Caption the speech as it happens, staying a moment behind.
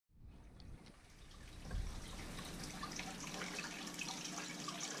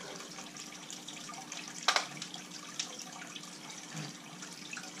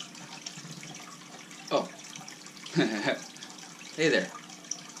Hey there.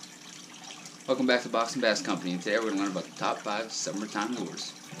 Welcome back to Box and Bass Company, and today we're going to learn about the top 5 summertime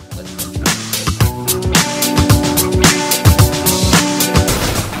lures. Let's go.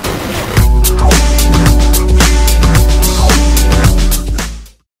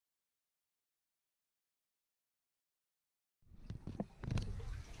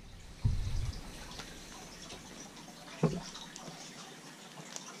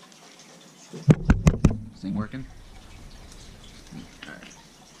 This thing working? Alright.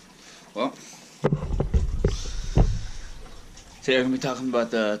 Well, today we're going to be talking about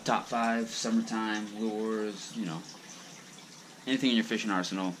the top 5 summertime lures, anything in your fishing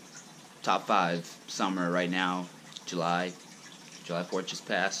arsenal. Top 5 summer right now, July 4th just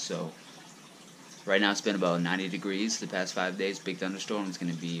passed, so right now it's been about 90 degrees the past 5 days. Big thunderstorm. It's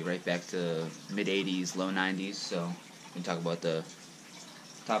going to be right back to mid-80s, low 90s, so we can talk about the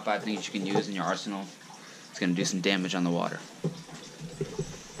top 5 things you can use in your arsenal. It's going to do some damage on the water.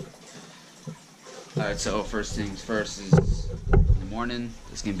 Alright, so first things first is in the morning.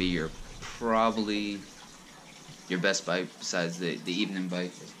 It's going to be probably your best bite besides the evening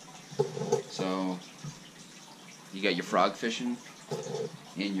bite. So you got your frog fishing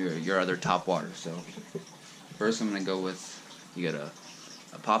and your other top water. So first I'm going to go with, you got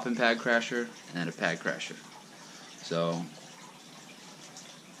a poppin' pad crasher and then a pad crasher. So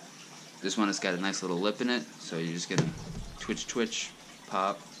this one has got a nice little lip in it, so you're just going to twitch,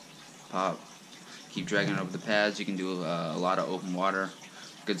 pop, keep dragging it over the pads. You can do a lot of open water,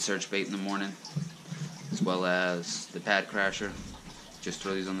 good search bait in the morning, as well as the pad crasher. Just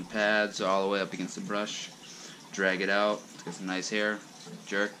throw these on the pads all the way up against the brush, drag it out, get some nice hair,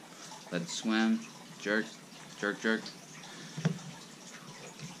 jerk, let it swim, jerk.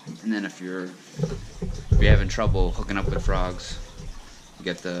 And then if you're having trouble hooking up with frogs, you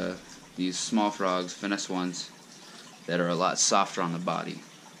get these small frogs, finesse ones, that are a lot softer on the body.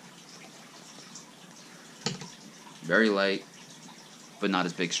 Very light, but not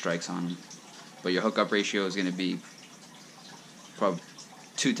as big strikes on them. But your hookup ratio is going to be probably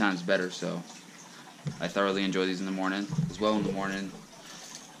 2 times better, so I thoroughly enjoy these in the morning. As well in the morning,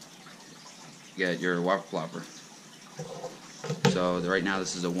 you got your whopper plopper. So right now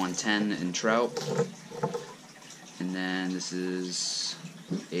this is a 110 in trout, and then this is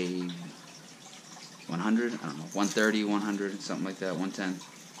a 100, I don't know, 130, 100, something like that, 110.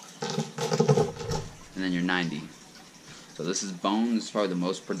 And then your 90. So this is bone. This is probably the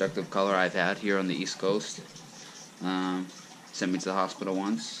most productive color I've had here on the East Coast. Sent me to the hospital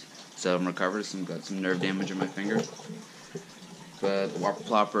once. So I'm recovered. Got some nerve damage in my finger. But the whopper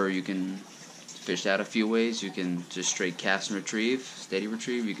plopper, you can fish that a few ways. You can just straight cast and retrieve, steady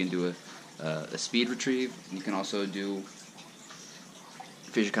retrieve. You can do a speed retrieve. You can also do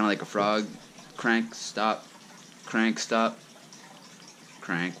fish kind of like a frog. Crank, stop, crank, stop,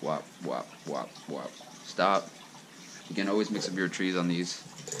 crank, whop, stop. You can always mix up your retrieves on these.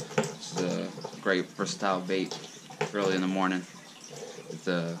 This is a great versatile bait early in the morning. If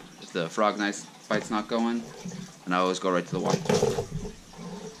the frog bite's not going, and I always go right to the whopper.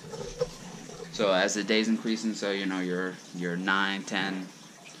 So as the day's increasing, so you're 9, 10,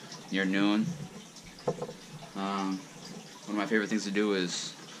 near noon. One of my favorite things to do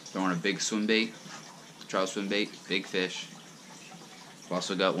is throwing a big swim bait, trout swim bait, big fish. I've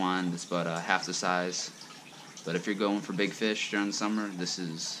also got one that's about half the size. But if you're going for big fish during the summer, this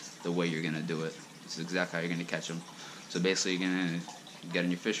is the way you're going to do it. This is exactly how you're going to catch them. So basically you're going to get in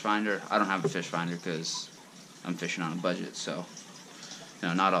your fish finder. I don't have a fish finder because I'm fishing on a budget. So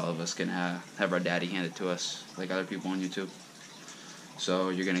not all of us can have our daddy hand it to us like other people on YouTube. So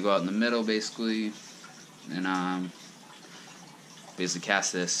you're going to go out in the middle basically and basically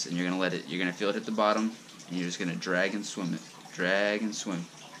cast this, and you're gonna feel it hit the bottom, and you're just gonna drag and swim it. Drag and swim.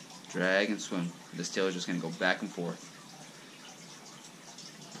 Drag and swim. This tail is just gonna go back and forth.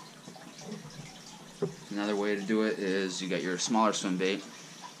 Another way to do it is you got your smaller swim bait.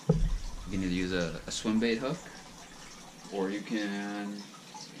 You can either use a swim bait hook, or you can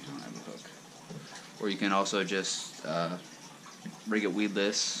don't have a hook. Or you can also just rig it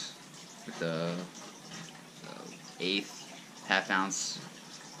weedless with the 1/8 half-ounce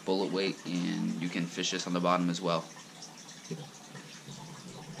bullet weight, and you can fish this on the bottom as well.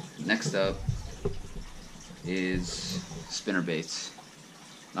 Next up is spinner baits.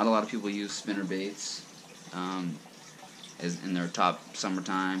 Not a lot of people use spinner baits as in their top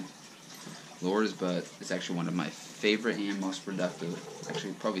summertime lures, but it's actually one of my favorite and most productive.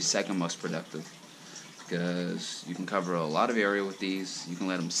 Actually, probably second most productive, because you can cover a lot of area with these. You can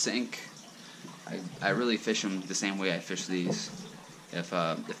let them sink. I really fish them the same way I fish these. If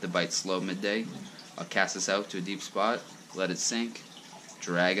the bite's slow midday, I'll cast this out to a deep spot, let it sink,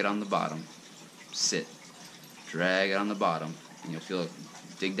 drag it on the bottom, sit, drag it on the bottom, and you'll feel it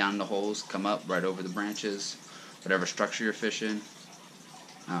dig down in the holes, come up right over the branches, whatever structure you're fishing.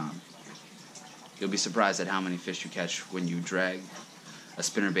 You'll be surprised at how many fish you catch when you drag a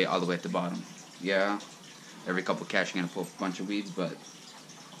spinnerbait all the way at the bottom. Yeah, every couple catch you're going to pull a bunch of weeds, but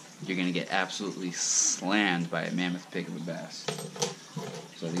you're going to get absolutely slammed by a mammoth pig of a bass.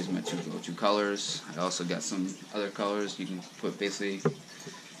 So these are my two go-to colors. I also got some other colors. You can put basically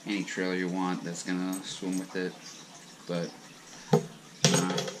any trailer you want that's going to swim with it. But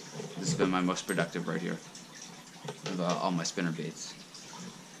this has been my most productive right here of all my spinnerbaits.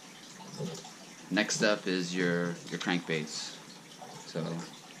 Next up is your crankbaits. So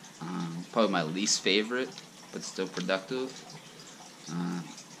probably my least favorite, but still productive.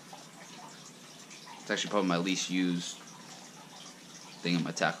 It's actually probably my least used thing in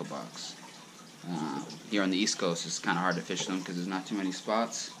my tackle box. Here on the East Coast, it's kind of hard to fish them because there's not too many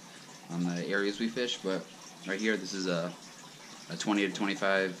spots on the areas we fish. But right here, this is a 20 to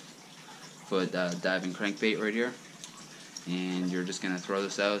 25 foot diving crankbait right here. And you're just going to throw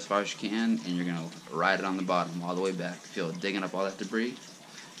this out as far as you can, and you're going to ride it on the bottom all the way back. Feel it digging up all that debris.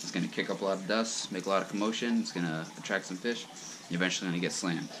 It's going to kick up a lot of dust, make a lot of commotion. It's going to attract some fish. You're eventually going to get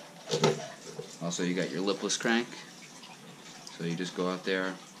slammed. Also, you got your lipless crank. So you just go out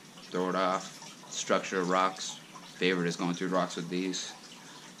there, throw it off, structure rocks. Favorite is going through rocks with these.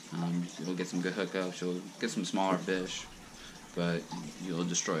 You'll get some good hookups. You'll get some smaller fish, but you'll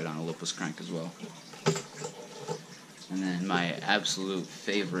destroy it on a lipless crank as well. And then my absolute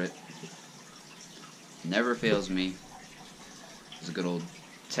favorite, never fails me, is a good old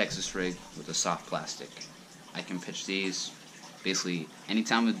Texas rig with a soft plastic. I can pitch these basically any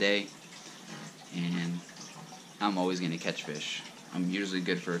time of the day, and I'm always going to catch fish. I'm usually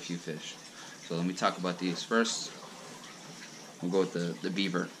good for a few fish. So let me talk about these first. We'll go with the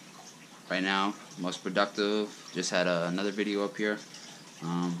beaver. Right now, most productive. Just had another video up here.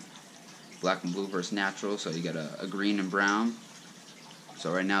 Black and blue versus natural, so you got a green and brown.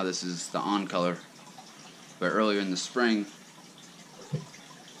 So right now this is the on color, but earlier in the spring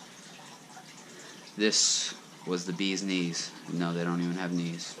this was the bee's knees. No, they don't even have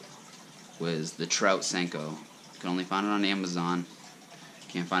knees. Was the Trout Senko. You can only find it on Amazon.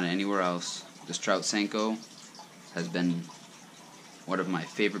 Can't find it anywhere else. This Trout Senko has been one of my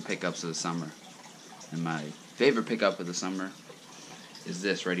favorite pickups of the summer. And my favorite pickup of the summer is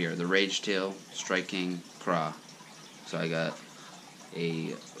this right here, the Rage Tail Strike King Craw. So I got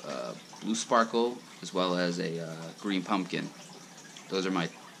a blue sparkle as well as a green pumpkin. Those are my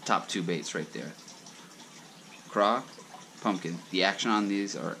top two baits right there. Craw, pumpkin. The action on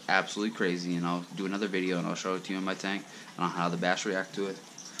these are absolutely crazy, and I'll do another video and I'll show it to you in my tank on how the bass react to it.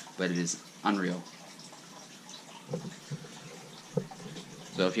 But it is unreal.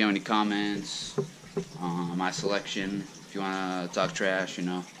 So if you have any comments on my selection, if you want to talk trash,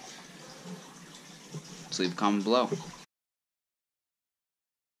 just leave a comment below.